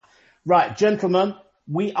Right, gentlemen,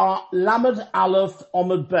 we are Lamed Aleph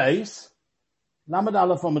Omid Beis. Lamed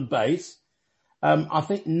Aleph Omid Beis. I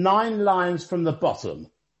think 9 lines from the bottom.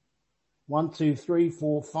 1, 2, 3,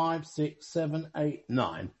 4, 5, 6, 7, 8,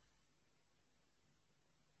 9.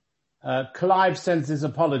 Clive sends his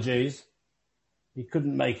apologies. He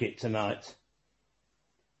couldn't make it tonight.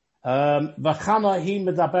 V'chana hi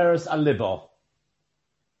medaberes al libo.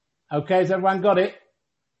 Okay, has everyone got it?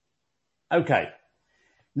 Okay.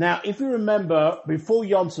 Now, if you remember, before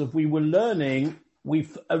Yom Tov, we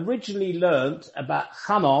originally learnt about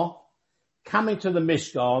Chana coming to the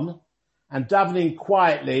Mishkan and davening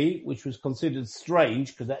quietly, which was considered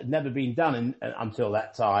strange because that had never been done until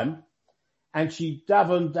that time. And she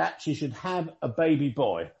davened that she should have a baby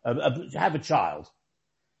boy, have a child.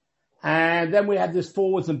 And then we had this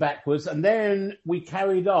forwards and backwards, and then we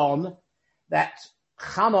carried on that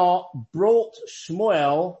Chana brought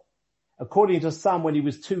Shmuel, according to some, when he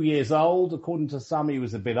was 2 years old. According to some, he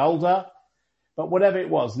was a bit older. But whatever it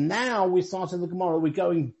was, now we start in the Gemara. We're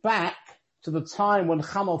going back to the time when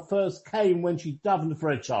Chana first came, when she davened for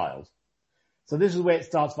a child. So this is where it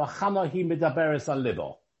starts. V'chana hi medaberes al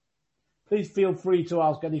libo. Please feel free to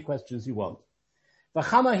ask any questions you want.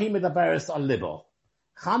 V'chana hi medaberes al libo.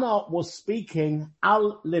 Chana was speaking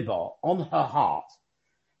al libo, on her heart.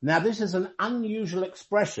 Now this is an unusual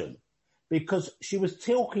expression because she was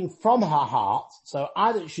talking from her heart. So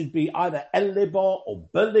either it should be either el libo or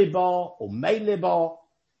bel libo or me libo.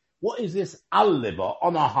 What is this al libo,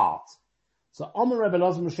 on her heart? So Omer Rebbe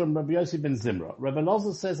Elazar Mishum Rabbi Yossi ben Zimra. Rebbe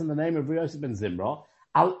Elazar says in the name of Rabbi Yossi ben Zimra,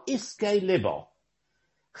 al iske libo.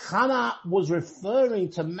 Chana was referring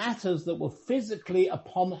to matters that were physically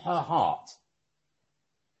upon her heart.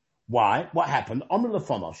 Why? What happened? Omer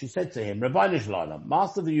Lefonov, she said to him, Rabbi Nishlayla,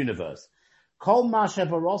 Master of the universe, Kol Mashe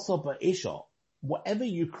Baroso Ba'isha, whatever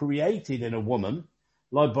you created in a woman,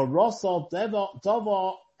 Lo Baroso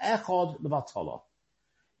Davar Echad Levatala.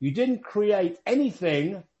 You didn't create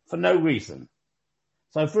anything for no reason.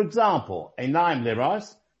 So for example, Einaim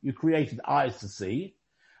Liras, you created eyes to see,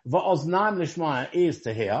 Va'oznaim Lishmaya, ears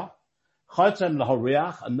to hear, Chotem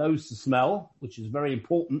Lahoriach, a nose to smell, which is very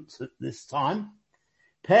important at this time,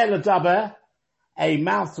 Per Ladaber, a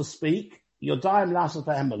mouth to speak, Yodayim Lasas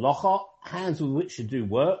Behem Melocha, hands with which to do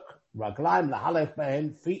work, Raglaim Lahalech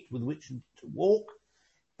Behem, feet with which to walk,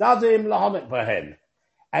 Dadim Lahamek Behem,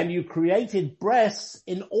 and you created breasts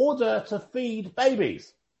in order to feed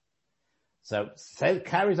babies. So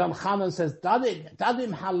carries on Chana and says, Dadim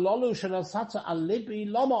halolu shalasata alibi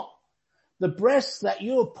lama. The breasts that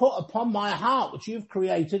you have put upon my heart, which you've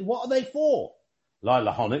created, what are they for? La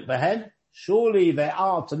lahonik behen. Surely they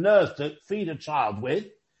are to nurse, to feed a child with.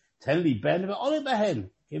 Tell li ben v'onik behen.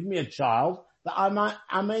 Give me a child that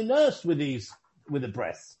I may nurse with the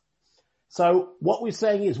breasts. So what we're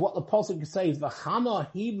saying is, what the Pasuk says, v'chana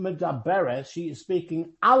hi medaberes, she is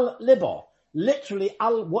speaking al libo. Literally,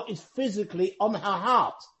 what is physically on her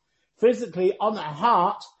heart. Physically on her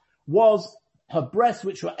heart was her breasts,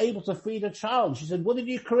 which were able to feed a child. She said, what did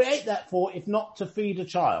you create that for if not to feed a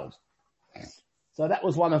child? So that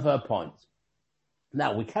was one of her points.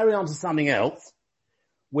 Now we carry on to something else,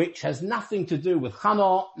 which has nothing to do with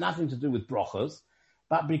Chana, nothing to do with Berochos,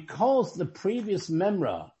 but because the previous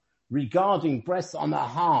memra regarding breasts on her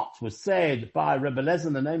heart was said by Rebbe Elazar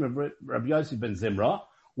in the name of Rabbi Yossi ben Zimra,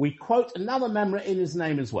 we quote another memra in his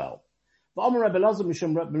name as well. V'omer Rebbe Elazar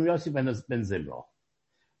mishum Rabbi Yossi ben Zimra.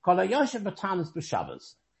 Kol hayoshev b'tanis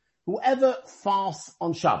b'Shabbos. Whoever fasts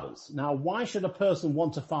on Shabbos. Now, why should a person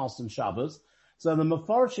want to fast on Shabbos? So the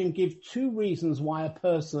Mefarshim give 2 reasons why a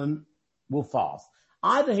person will fast.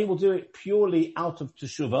 Either he will do it purely out of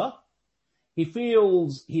teshuvah. He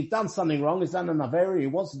feels he's done something wrong, he's done an avera, he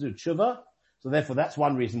wants to do teshuvah. So therefore that's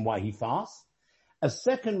one reason why he fasts. A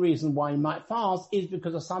second reason why he might fast is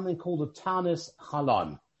because of something called a tanis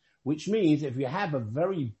chalam, which means if you have a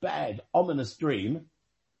very bad, ominous dream,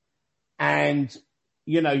 and,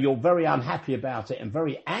 you're very unhappy about it and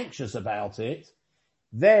very anxious about it,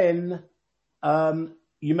 then,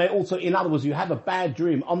 you may also, in other words, you have a bad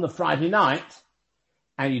dream on the Friday night,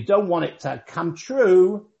 and you don't want it to come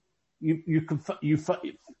true, you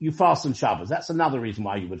fast on Shabbos. That's another reason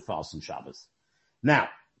why you would fast on Shabbos. Now,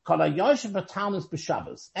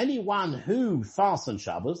 anyone who fasts on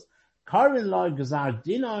Shabbos,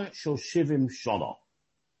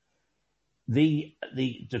 the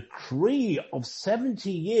decree of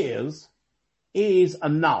 70 years is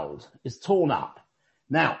annulled, is torn up.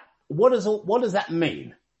 Now, what does that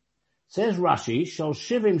mean? Says Rashi, shel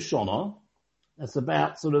shivim shona, that's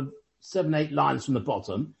about sort of 7-8 lines from the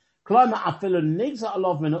bottom,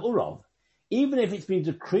 even if it's been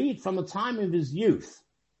decreed from the time of his youth.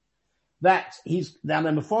 that now the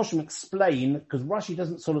Mefarshim explain, because Rashi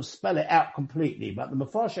doesn't sort of spell it out completely, but the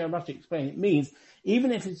Mefarshim and Rashi explain it means,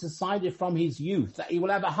 even if it's decided from his youth that he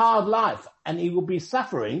will have a hard life and he will be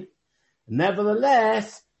suffering,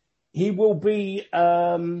 nevertheless, that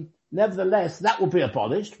will be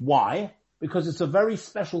abolished. Why? Because it's a very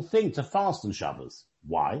special thing to fast on Shabbos.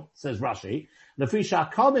 Why? Says Rashi,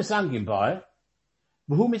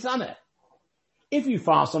 if you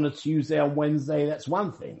fast on a Tuesday or Wednesday, that's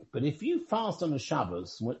one thing. But if you fast on a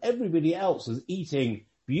Shabbos when everybody else is eating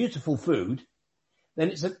beautiful food, then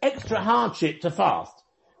it's an extra hardship to fast.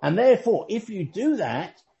 And therefore, if you do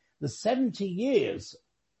that, the 70 years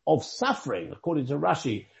of suffering, according to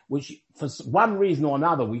Rashi, which for one reason or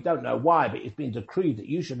another, we don't know why, but it's been decreed that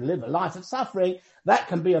you should live a life of suffering, that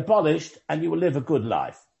can be abolished and you will live a good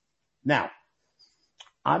life. Now,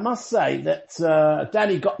 I must say that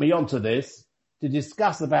Danny got me onto this to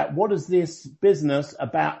discuss about what is this business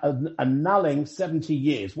about annulling 70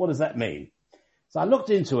 years. What does that mean? So I looked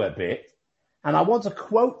into it a bit, and I want to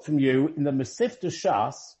quote from you in the Meseches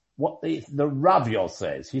Shas what the Rav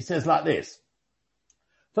says. He says like this.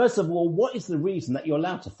 First of all, what is the reason that you're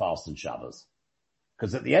allowed to fast on Shabbos?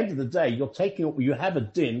 Because at the end of the day, you have a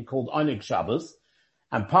din called Einig Shabbos,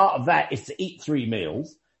 and part of that is to eat 3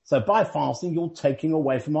 meals. So by fasting, you're taking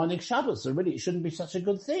away from Einig Shabbos. So really, it shouldn't be such a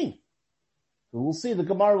good thing. We'll see, the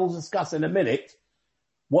Gemara will discuss in a minute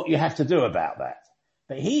what you have to do about that.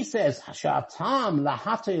 But he says, this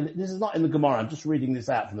is not in the Gemara, I'm just reading this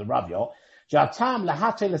out from the Rav Yor. The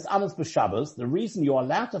reason you're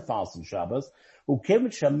allowed to fast on Shabbos,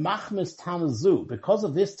 because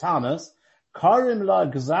of this Tanas,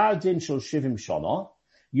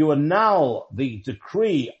 you annul the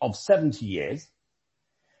decree of 70 years.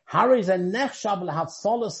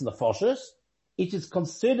 It is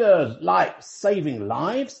considered like saving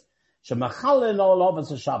lives. And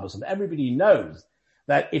everybody knows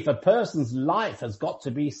that if a person's life has got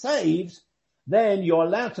to be saved, then you're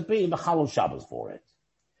allowed to be Mechalel Shabbos for it.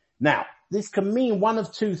 Now, this can mean one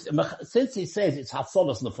of two, since it says it's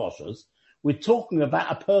Hatzolos Nefoshes, we're talking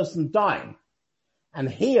about a person dying. And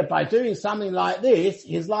here, by doing something like this,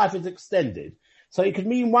 his life is extended. So it could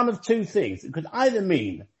mean one of two things. It could either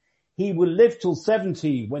mean he will live till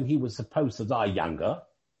 70 when he was supposed to die younger,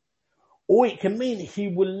 or it can mean he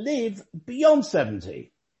will live beyond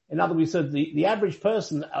 70. In other words, so the average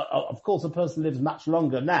person, of course, a person lives much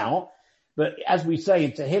longer now, but as we say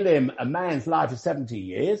in Tehillim, a man's life is 70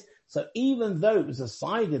 years. So even though it was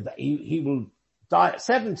decided that he will die at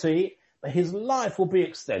 70, but his life will be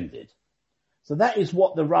extended. So that is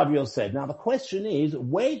what the Rav said. Now the question is,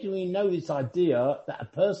 where do we know this idea that a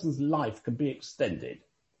person's life can be extended?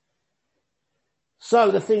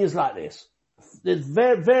 So the thing is like this. There's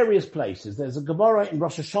various places. There's a Gemara in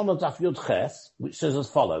Rosh Hashanah Daf Yud Ches, which says as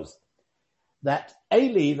follows, that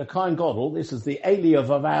Eli, the Kohen Gadol, this is the Eli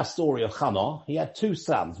of our story of Chana, he had 2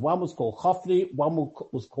 sons. One was called Chofli, one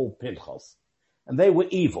was called Pinchas. And they were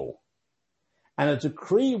evil. And a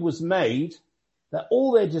decree was made that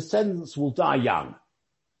all their descendants will die young.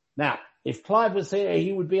 Now, if Clive was here,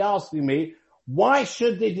 he would be asking me, why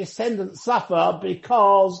should the descendants suffer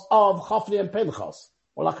because of Chofli and Pinchas?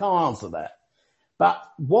 Well, I can't answer that. But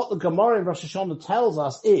what the Gemara in Rosh Hashanah tells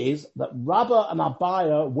us is that Rabbah and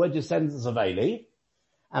Abaye were descendants of Eli,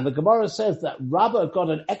 and the Gemara says that Rabbah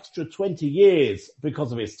got an extra 20 years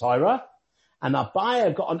because of his Torah, and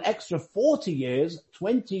Abaye got an extra 40 years,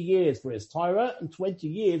 20 years for his Torah, and 20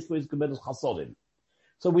 years for his Gemilas Chasodim.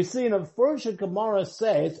 So we see in a first Gemara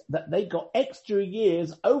says that they got extra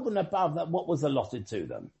years over and above that what was allotted to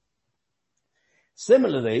them.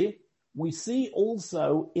 Similarly, we see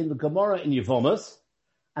also in the Gemara in Yevamos,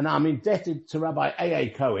 and I'm indebted to Rabbi A.A.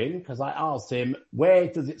 Cohen, because I asked him, where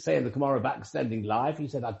does it say in the Gemara about extending life? He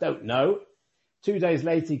said, I don't know. 2 days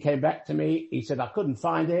later, he came back to me. He said, I couldn't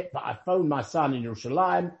find it, but I phoned my son in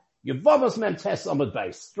Yerushalayim. Yevamos Mentes Amud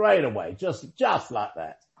Beis, straight away, just like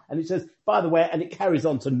that. And he says, by the way, and it carries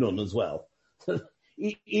on to Nun as well.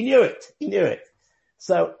 he knew it.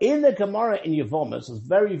 So in the Gemara in Yevamos, it's a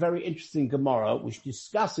very, very interesting Gemara, which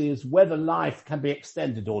discusses whether life can be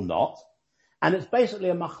extended or not. And it's basically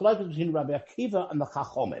a machlokes between Rabbi Akiva and the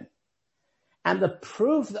Chachomim. And the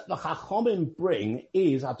proof that the Chachomim bring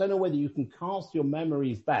is, I don't know whether you can cast your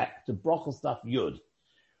memories back to Berochos Daf Yud,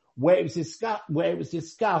 where it was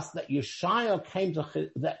discussed that Yeshaya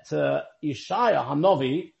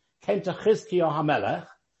Hanavi came to Chizkiyahu HaMelech,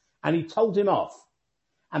 and he told him off.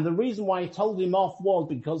 And the reason why he told him off was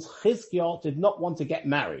because Chizkiyahu did not want to get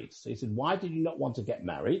married. So he said, why did you not want to get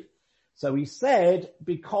married? So he said,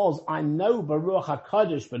 because I know Baruch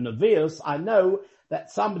HaKadosh B'Nevius, I know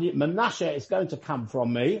that somebody, Menashe, is going to come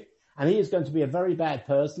from me, and he is going to be a very bad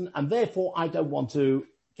person, and therefore I don't want to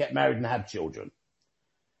get married and have children.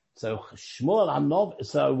 So Yeshaya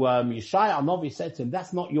Anovi said to him,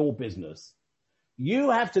 that's not your business. You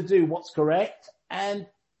have to do what's correct, and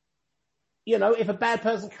if a bad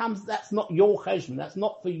person comes, that's not your cheshbon. That's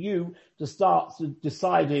not for you to start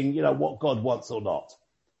deciding, what God wants or not.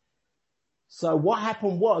 So what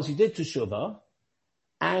happened was he did teshuvah,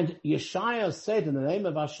 and Yeshaya said in the name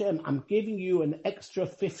of Hashem, I'm giving you an extra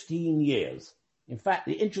 15 years. In fact,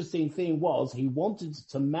 the interesting thing was he wanted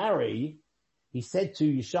to marry. He said to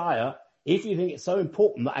Yeshaya, if you think it's so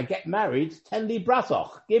important that I get married, ten li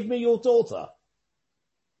bratoch, give me your daughter.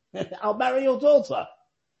 I'll marry your daughter.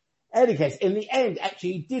 In any case, in the end,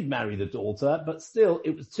 actually, he did marry the daughter, but still,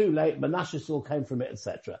 it was too late. Menashe still came from it,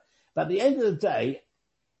 etc. But at the end of the day,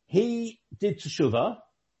 he did teshuvah,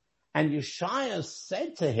 and Yeshaya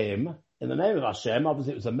said to him, in the name of Hashem,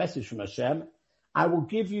 obviously it was a message from Hashem, I will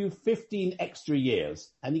give you 15 extra years.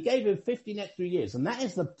 And he gave him 15 extra years. And that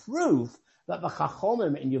is the proof that the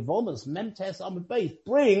Chachonim in Yevonos, Memtes Amud Beis,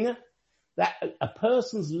 bring that a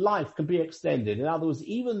person's life can be extended. In other words,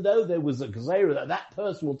 even though there was a gzeira that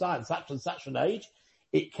person will die at such and such an age,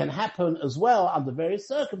 it can happen as well under various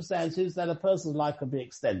circumstances that a person's life can be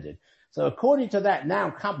extended. So according to that,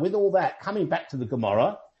 now with all that, coming back to the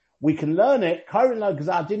Gemara, we can learn it,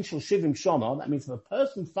 that means if a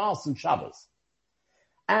person fasts on Shabbos.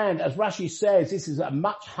 And as Rashi says, this is a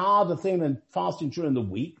much harder thing than fasting during the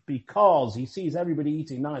week because he sees everybody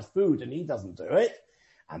eating nice food and he doesn't do it.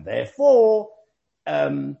 And therefore,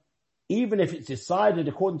 even if it's decided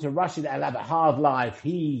according to Rashi that he'll have a hard life,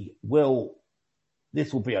 this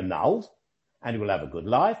will be annulled and he will have a good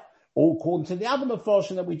life. Or according to the other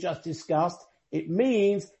Mefarshim that we just discussed, it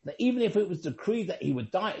means that even if it was decreed that he would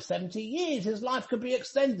die at 70 years, his life could be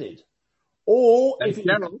extended. Or if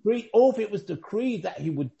it was decreed that he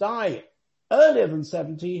would die earlier than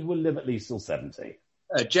 70, he will live at least till 70.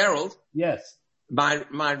 Gerald? Yes. My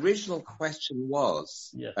original question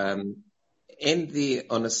was, on a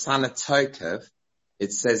Sanatokov,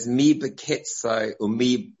 it says, mi bekitso or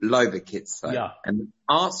mi lo bekitso. Yeah. And the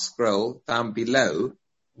art scroll down below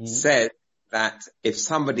says that if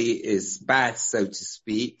somebody is bad, so to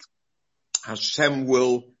speak, Hashem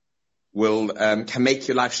can make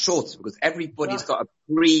your life shorter because everybody's got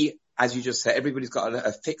as you just said, everybody's got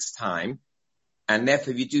a fixed time. And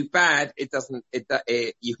therefore, if you do bad, you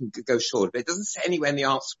can go short. But it doesn't say anywhere in the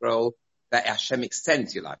art scroll that Hashem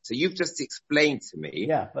extends your life. So you've just explained to me.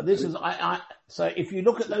 Yeah, but this is, so if you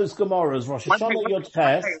look at those Gemaras, Rosh Hashanah, your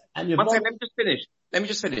test, and your... Let me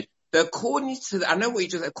just finish. According to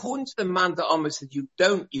the man that almost said you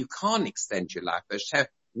can't extend your life. Hashem,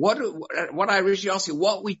 what I originally asked you,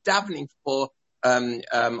 what are we davening for, on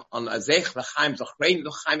Azech L'chaim, Zochrein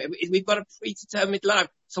L'chaim, we've got a predetermined life.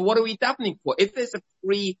 So what are we davening for? If there's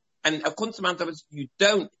and according to man that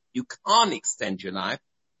you can't extend your life,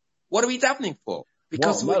 what are we davening for?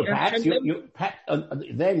 Because then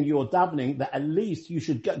you're davening that at least you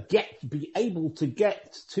should be able to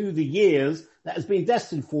get to the years that has been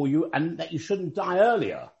destined for you and that you shouldn't die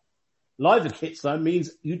earlier. Live Kitza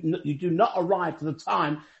means you do not arrive to the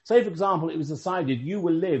time. Say, for example, it was decided you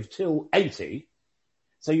will live till 80.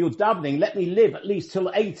 So you're davening, let me live at least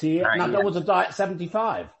till 80 and I don't want to die at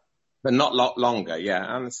 75. But not a lot longer. Yeah,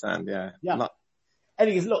 I understand. Yeah.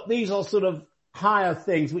 Anyways, look, these are sort of higher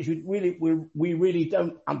things which we really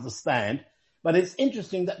don't understand. But it's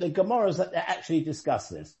interesting that the Gemaras that they actually discuss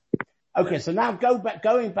this. Okay, so now going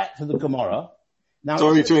back to the Gemara. Now,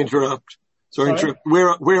 sorry to interrupt.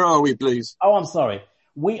 Where are we, please? Oh, I'm sorry.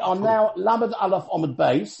 We are now Lamed Aleph Amud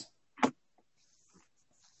Beis.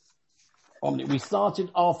 We started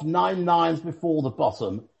off 9 lines before the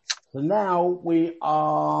bottom. So now we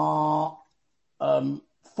are 5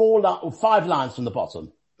 lines from the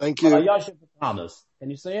bottom. Thank you. Can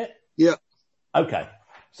you see it? Yeah. Okay.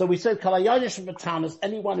 So we said Kalayayish and Batanas,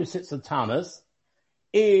 anyone who sits at Tanas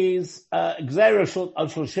is Gzera Shul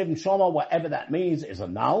Shoma, whatever that means, is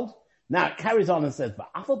annulled. Now it carries on and says,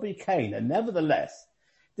 but Afal Cain, and nevertheless,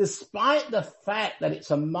 despite the fact that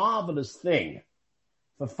it's a marvelous thing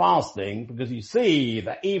for fasting, because you see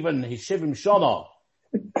that even his Shivim Shona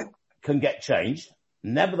can get changed,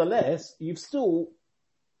 nevertheless, you've still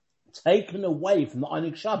taken away from the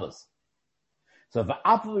Einik Shabbos. So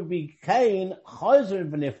v'afu Cain chayzer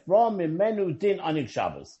v'nifrom mimenu din Einik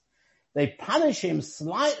Shabbos. They punish him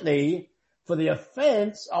slightly for the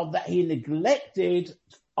offense of that he neglected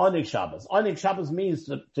Einik Shabbos. Einik Shabbos means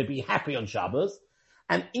to be happy on Shabbos.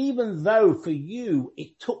 And even though for you,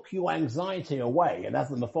 it took your anxiety away, and as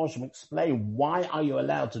the Mefarshim explain, why are you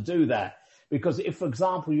allowed to do that? Because if, for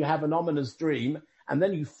example, you have an ominous dream, and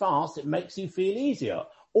then you fast, it makes you feel easier.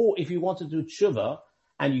 Or if you want to do tshuva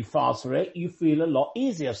and you fast for it, you feel a lot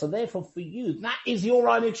easier. So therefore for you, that is your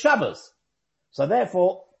Einig Shabbos. So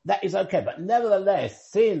therefore, that is okay. But nevertheless,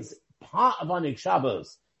 since part of Einig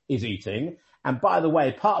Shabbos is eating, and by the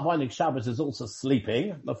way, part of Einig Shabbos is also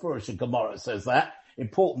sleeping. Mefurish and Gemara says that.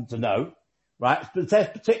 Important to know, right?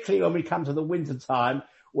 Particularly when we come to the winter time,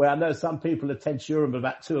 where I know some people attend Shiurim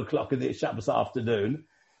about 2:00 in the Shabbos afternoon,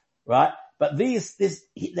 right? But they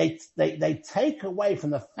take away from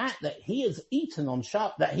the fact that he has eaten on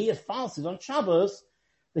Shabbos, that he has fasted on Shabbos,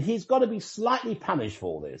 that he's got to be slightly punished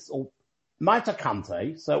for this, or Maita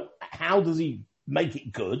Kante. So how does he make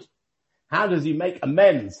it good? How does he make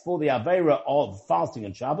amends for the Aveira of fasting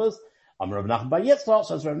on Shabbos? Rav Nachman bar Yitzchak,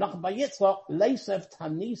 says Rav Nachman bar Yitzchak, Leisef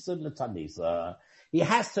Tanisa L'Tanisa. He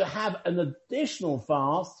has to have an additional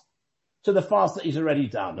fast to the fast that he's already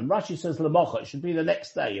done. And Rashi says L'mocha, it should be the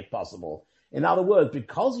next day if possible. In other words,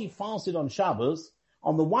 because he fasted on Shabbos,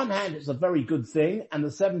 on the one hand it's a very good thing, and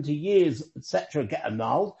the 70 years, etc. get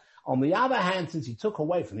annulled. On the other hand, since he took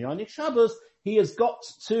away from the Einig Shabbos, he has got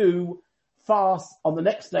to fast on the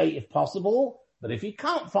next day if possible. But if he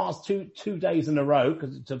can't fast two days in a row,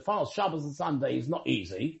 because to fast Shabbos and Sunday is not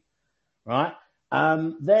easy, right?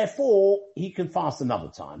 Therefore, he can fast another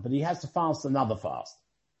time, but he has to fast another fast.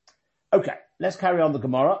 Okay, let's carry on the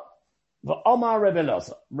Gemara. But Omar Reb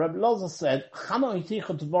Elazar said, Chana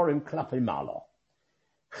hiticha dvorim klapi malo.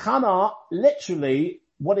 Chana, literally,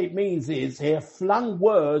 what it means is here, flung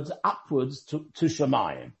words upwards to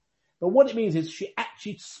Shemayim. But what it means is she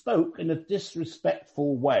actually spoke in a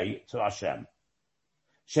disrespectful way to Hashem.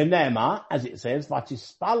 Shenema, as it says,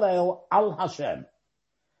 Vatispalel al Hashem.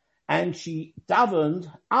 And she davened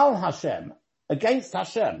al Hashem, against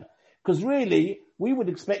Hashem. Because really, we would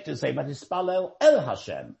expect to say Vatispalel el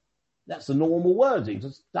Hashem. That's the normal wording,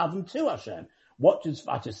 just daven to Hashem. What does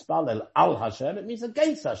Vatispalel al Hashem? It means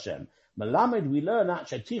against Hashem. Melamed, we learn that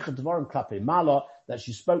Sheticha Dvorim Klape Mala, that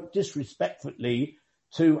she spoke disrespectfully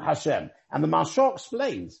to Hashem. And the Mashal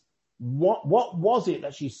explains, what was it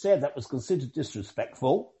that she said that was considered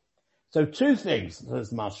disrespectful? So two things,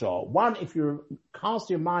 says Mashal. One, if you cast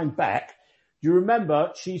your mind back, you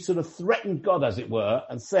remember she sort of threatened God, as it were,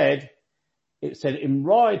 and said,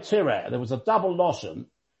 Imroi Tireh, there was a double loshon,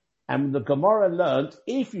 and the Gemara learned,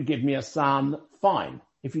 if you give me a son, fine.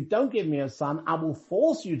 If you don't give me a son, I will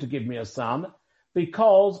force you to give me a son,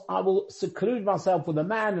 because I will seclude myself with a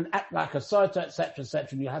man and act like a sota, etc.,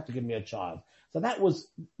 and you have to give me a child. So that was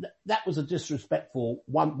a disrespectful,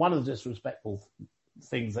 one of the disrespectful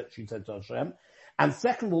things that she said to Hashem. And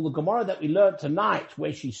second of all, the Gemara that we learned tonight,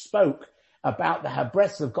 where she spoke about that her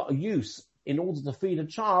breasts have got a use in order to feed a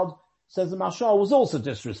child, says the Mashal was also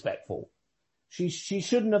disrespectful. She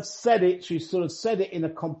shouldn't have said it. She sort of said it in a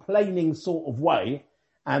complaining sort of way,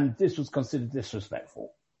 and this was considered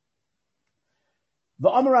disrespectful. The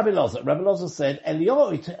Amar Rabbi Elazar said,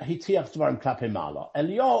 Eliyahu hitiach dvarim klape mala.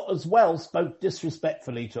 Eliyahu as well spoke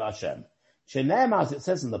disrespectfully to Hashem. Shene'emar, as it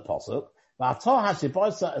says in the pasuk, v'atah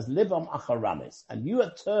hasivosa as libam acharamis, and you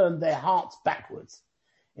had turned their hearts backwards.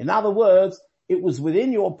 In other words, it was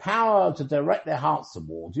within your power to direct their hearts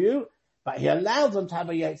toward you, but he allowed them to have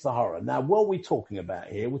a Yetzer Hara. Now, what are we talking about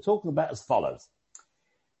here? We're talking about as follows.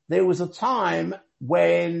 There was a time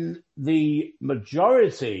when the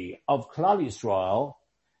majority of Klal Yisrael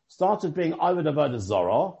started being Oved Avodah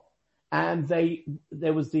Zorah, and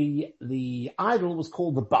there was the idol was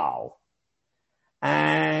called the Baal.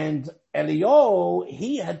 And Eliyahu,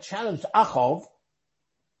 he had challenged Achov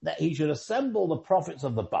that he should assemble the prophets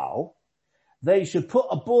of the Baal. They should put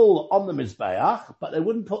a bull on the Mizbeach, but they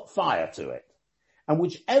wouldn't put fire to it. And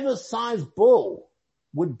whichever size bull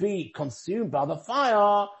would be consumed by the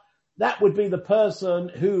fire, that would be the person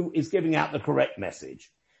who is giving out the correct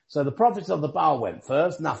message. So the prophets of the Baal went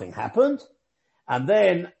first, nothing happened. And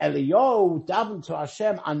then Eliyahu davened to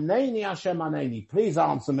Hashem, Aneni Hashem Aneni, please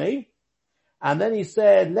answer me. And then he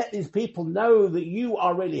said, let these people know that you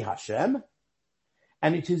are really Hashem,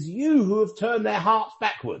 and it is you who have turned their hearts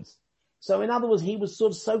backwards. So in other words, he was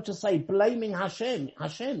sort of, so to say, blaming Hashem.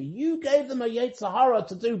 Hashem, you gave them a Yetzer Hara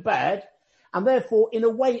to do bad, and therefore, in a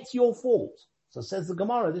way, it's your fault. So says the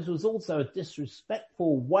Gemara, this was also a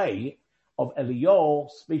disrespectful way of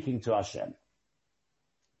Eliyahu speaking to Hashem.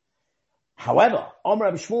 However, Omer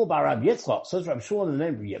Reb Shmuel bar Reb Yitzchak, says Reb Shmuel in the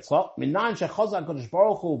name of Yitzchak, Minayin shechazak Kodesh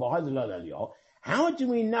Baruch Hu v'hodelol Eliyahu. How do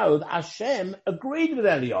we know that Hashem agreed with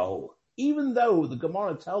Eliyahu? Even though the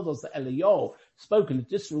Gemara tells us that Eliyahu spoke in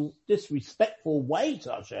a disrespectful way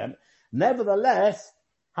to Hashem, nevertheless,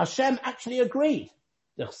 Hashem actually agreed.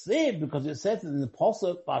 Because it says in the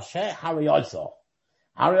Pasuk, Basher Hariyosah.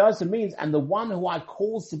 Hari also means, and the one who I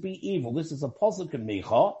cause to be evil. This is a pasuk in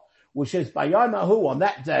Micha, which is Bayamahu on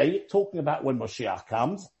that day, talking about when Moshiach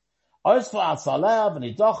comes. I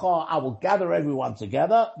will gather everyone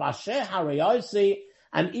together.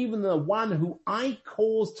 And even the one who I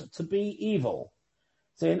caused to be evil.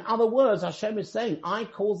 So in other words, Hashem is saying, I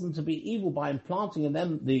caused them to be evil by implanting in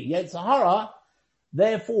them the Yetzer Hara.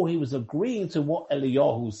 Therefore, he was agreeing to what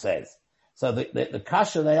Eliyahu says. So the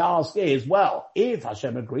kasha they ask is, well, if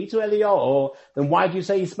Hashem agreed to Eliyahu, then why do you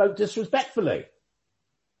say he spoke disrespectfully?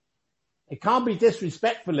 It can't be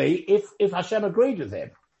disrespectfully if Hashem agreed with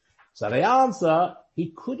him. So they answer,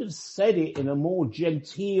 he could have said it in a more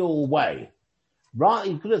genteel way. Right?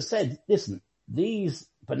 He could have said, listen, these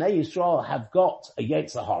Bnei Yisrael have got a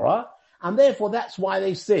Yetzer Hara, and therefore that's why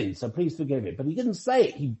they sinned, so please forgive it. But he didn't say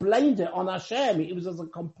it. He blamed it on Hashem. It was as a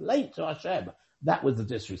complaint to Hashem. That was the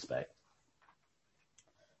disrespect.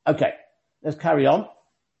 Okay, let's carry on.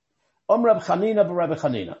 Reb Chanina b'Reb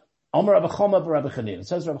Chanina. Reb Choma b'Reb Chanina. It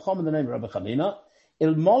says Reb Choma in the name of Reb Chanina.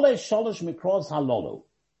 Il mole sholosh mikros halolu.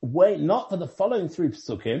 Wait, not for the following three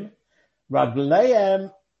psukim.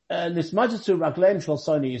 Ragleim, nismajatu ragleim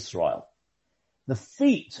shalsoni Yisrael. The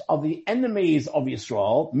feet of the enemies of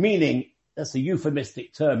Yisrael, meaning, that's a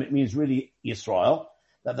euphemistic term, it means really Yisrael,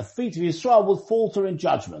 that the feet of Yisrael will falter in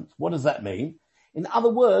judgment. What does that mean? In other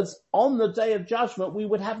words, on the day of judgment, we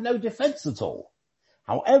would have no defense at all.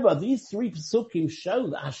 However, these three psukim show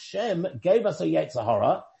that Hashem gave us a Yetzer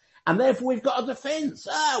Hara, and therefore we've got a defense.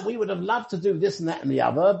 We would have loved to do this and that and the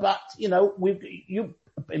other, but, you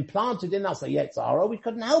implanted in us a Yetzer Hara, we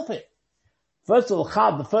couldn't help it. First of all,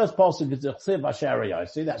 the first pasuk is Chsiv Asher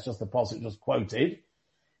Yosi, that's just the pasuk just quoted,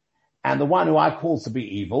 and the one who I cause to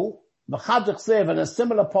be evil. The Chad Chsiv, and a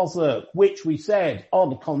similar pasuk, which we said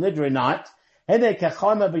on Kol Nidre night,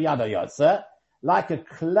 like a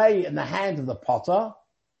clay in the hand of the potter,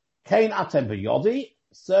 Kain atem b'yodi,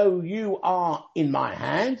 so you are in my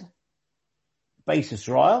hand, Beis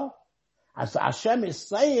Yisrael. And so Hashem is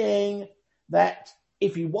saying that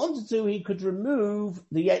if he wanted to, he could remove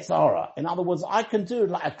the Yetzer Hara. In other words, I can do it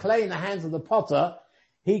like a clay in the hands of the potter.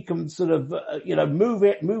 He can sort of, move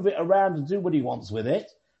it around and do what he wants with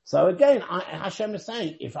it. So again, Hashem is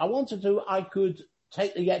saying, if I wanted to, I could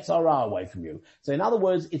take the Yetzer Hara away from you. So in other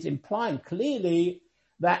words, it's implying clearly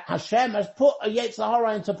that Hashem has put a Yetzer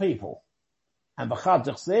Hara into people. And B'chad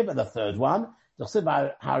D'chsiv, and the third one, D'chsiv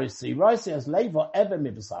Harisi Roisi as Levo Ever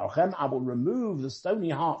Mibasarchem, I will remove the stony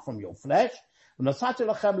heart from your flesh. And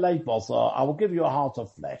I will give you a heart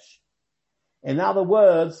of flesh. In other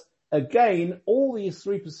words, again, all these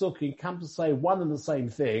three pasukim come to say one and the same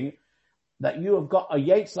thing, that you have got a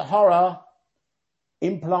Yetzer Hara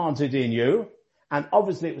implanted in you, and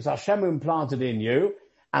obviously it was Hashem who implanted in you,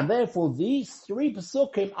 and therefore these three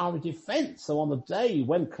pasukim are a defense. So on the day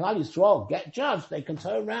when Klal Yisrael get judged, they can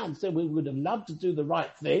turn around and say, we would have loved to do the right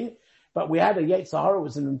thing, but we had a Yetzer Hara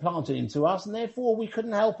was implanted into us, and therefore we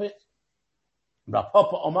couldn't help it.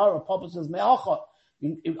 Papa says,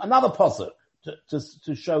 another pasuk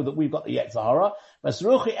to show that we've got the Yetzer Hara.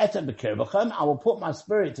 I will put my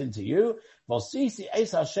spirit into you, and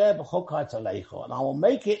I will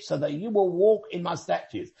make it so that you will walk in my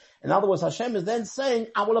statutes. In other words, Hashem is then saying,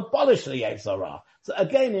 I will abolish the Yetzer Hara. So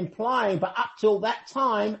again, implying, but up till that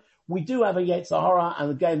time, we do have a Yetzer Hara,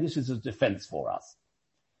 and again, this is a defense for us.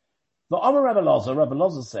 The Amar Rabbi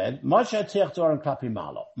Loza said, Moshe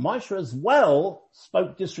as well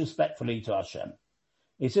spoke disrespectfully to Hashem.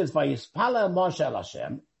 He says, Vayispalel Moshe el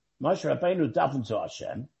Hashem, Moshe Rabbeinu davened to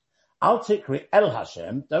Hashem, Al Tikri el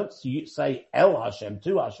Hashem, don't say el Hashem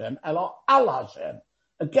to Hashem, el al Hashem,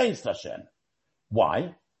 against Hashem.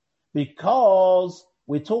 Why? Because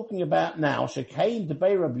we're talking about now, Shekaim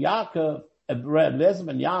Debei Reb Yaakov, Reb Lezer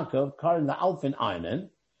ben Yaakov, Karin la Alfin Einen,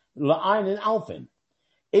 la Einen Alfin.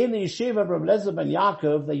 In the yeshiva of Reb Lezer ben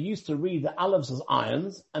Yaakov, they used to read the aleph as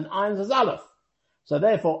irons and irons as aleph. So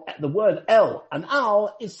therefore, the word el and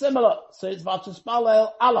al is similar. So it's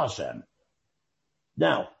v'tispalel al Hashem.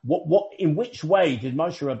 Now, in which way did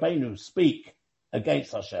Moshe Rabbeinu speak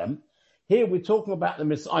against Hashem? Here we're talking about the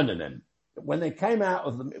misainanim. When they came out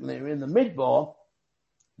when they were in the Midbar,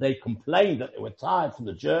 they complained that they were tired from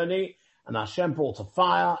the journey, and Hashem brought a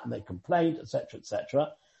fire, and they complained, etc.,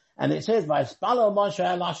 etc. And it says, Vayispalel Moshe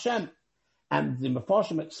el Hashem. And the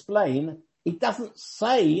Mefarshim explain, it doesn't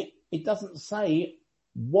say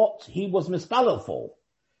what he was mispalel for.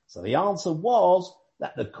 So the answer was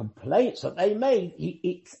that the complaints that they made,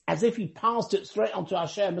 it's as if he passed it straight onto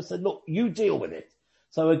Hashem and said, look, you deal with it.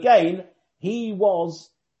 So again, he was,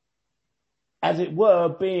 as it were,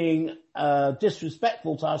 being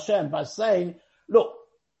disrespectful to Hashem by saying, look,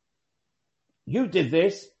 you did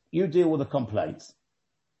this, you deal with the complaints.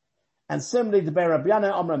 And similarly, the Rabbi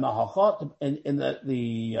Yana Amra Mahachot, in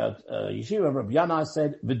the Yeshiva of Rabbi Yana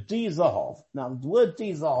said, V'di Zahov. Now, the word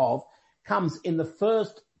Di Zahov comes in the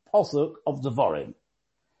first posuk of Devarim.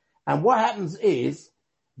 And what happens is,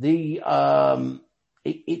 it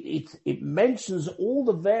mentions all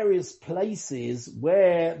the various places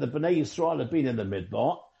where the Bnei Yisrael have been in the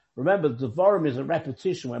Midbar. Remember, the Devarim is a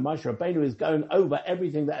repetition where Moshe Rabbeinu is going over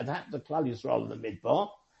everything that had happened to Klal Yisrael in the Midbar.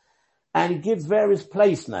 And he gives various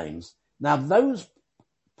place names. Now, those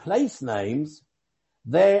place names,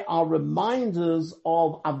 they are reminders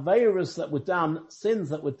of Averis that were done, sins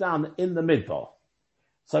that were done in the Midbar.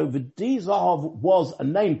 So V'di Zahov was a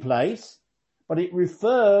name place, but it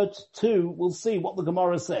referred to, we'll see what the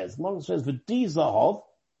Gemara says. The Gemara says V'di Zahov,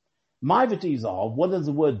 my V'di Zahov, what does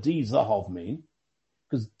the word Di Zahov mean?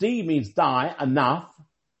 Because Di means die, enough,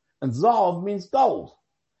 and Zahov means gold.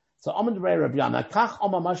 So Amar Rabbi Yana, Kach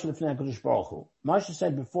Amar Moshe Lefnei HaKadosh Baruch Hu. Moshe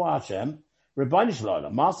said before Hashem, Rebbeinu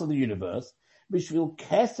Shlomo, Master of the universe, Bishvil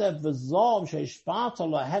Kesef V'Zav Sheishparta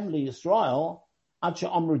Lahem LiYisrael Ad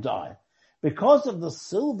She'amru Dai. Because of the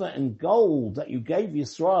silver and gold that you gave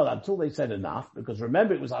Yisrael until they said enough, because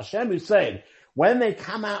remember it was Hashem who said, when they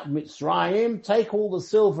come out of Mitzrayim, take all the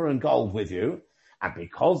silver and gold with you, and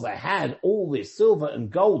because they had all this silver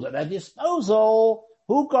and gold at their disposal,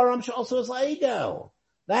 Hu Goram She'osu Egel.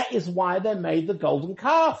 That is why they made the golden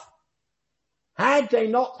calf. Had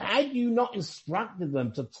you not instructed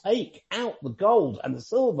them to take out the gold and the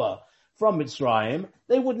silver from Mitzrayim,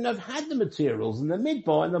 they wouldn't have had the materials. In the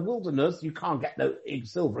Midbar, in the wilderness, you can't get no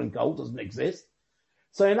silver and gold, doesn't exist.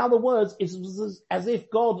 So in other words, it was as if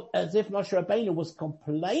Moshe Rabbeinu was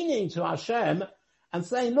complaining to Hashem and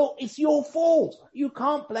saying, look, it's your fault. You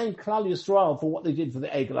can't blame Klal Yisrael for what they did for the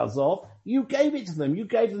Egel Azov. You gave it to them. You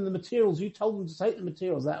gave them the materials. You told them to take the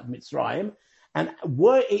materials out of Mitzrayim. And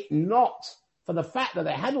were it not for the fact that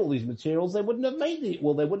they had all these materials, they wouldn't have they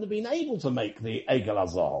wouldn't have been able to make the Egel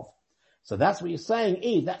Azov. So that's what you're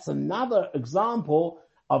saying that's another example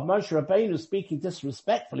of Moshe Rabbeinu speaking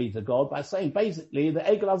disrespectfully to God by saying basically the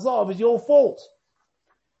Egel Azov is your fault.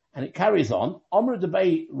 And it carries on. Amr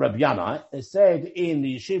Debei Rabbi Yana, it said in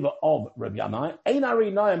the yeshiva of Rabbi Yana,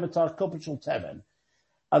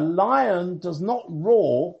 a lion does not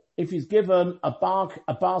roar if he's given a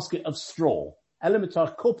basket of straw.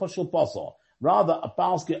 Rather a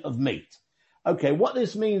basket of meat. Okay, what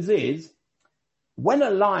this means is, when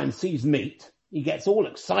a lion sees meat, he gets all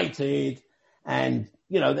excited and,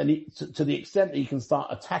 then to the extent that he can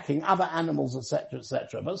start attacking other animals, etc.,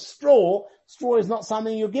 etc. But straw is not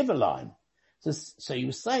something you give a lion. So you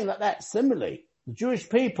were saying that similarly, the Jewish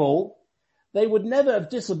people, they would never have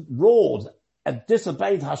roared and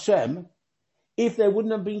disobeyed Hashem if they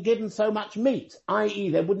wouldn't have been given so much meat, i.e.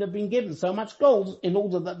 they wouldn't have been given so much gold in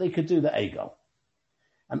order that they could do the Egel.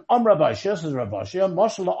 And Rabbi Shir says,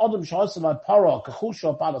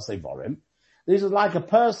 this is like a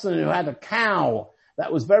person who had a cow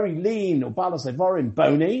that was very lean, or balasevorim,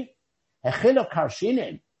 bony. He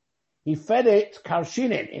fed it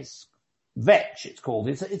karshinin. It's vetch, it's called.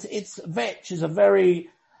 It's vetch is a very,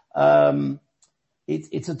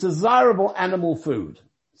 it's a desirable animal food.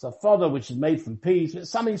 It's a fodder which is made from peas. It's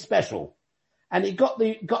something special. And it got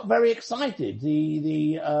very excited.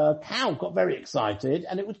 The cow got very excited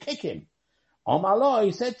and it would kick him. Omalo,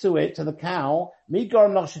 he said to the cow,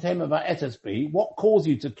 what caused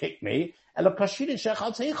you to kick me?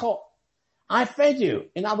 I fed you.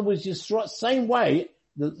 In other words, the same way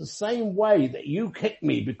that you kicked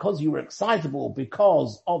me because you were excitable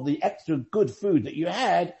because of the extra good food that you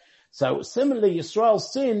had. So similarly, Yisrael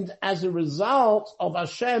sinned as a result of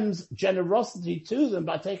Hashem's generosity to them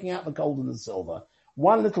by taking out the gold and the silver.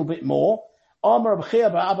 One little bit more. This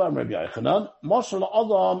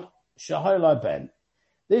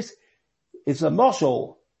is a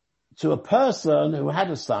moshel to a person who had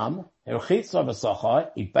a son.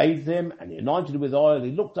 He bathed him and he anointed him with oil.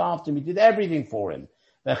 He looked after him. He did everything for him.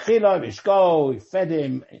 He fed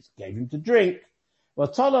him. He gave him to drink.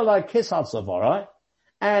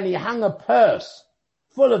 And he hung a purse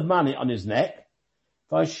full of money on his neck.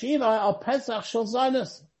 And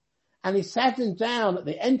he sat him down at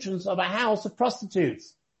the entrance of a house of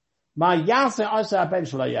prostitutes. What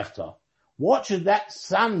should that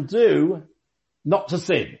son do not to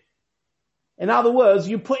sin? In other words,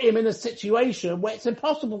 you put him in a situation where it's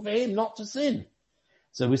impossible for him not to sin.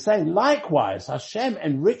 So we're saying likewise, Hashem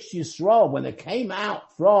enriched Yisrael when they came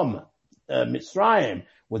out from Mitzrayim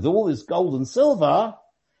with all this gold and silver,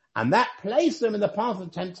 and that placed them in the path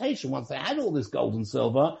of temptation. Once they had all this gold and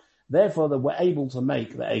silver, therefore they were able to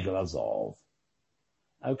make the Egel Azov.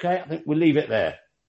 Okay, I think we'll leave it there.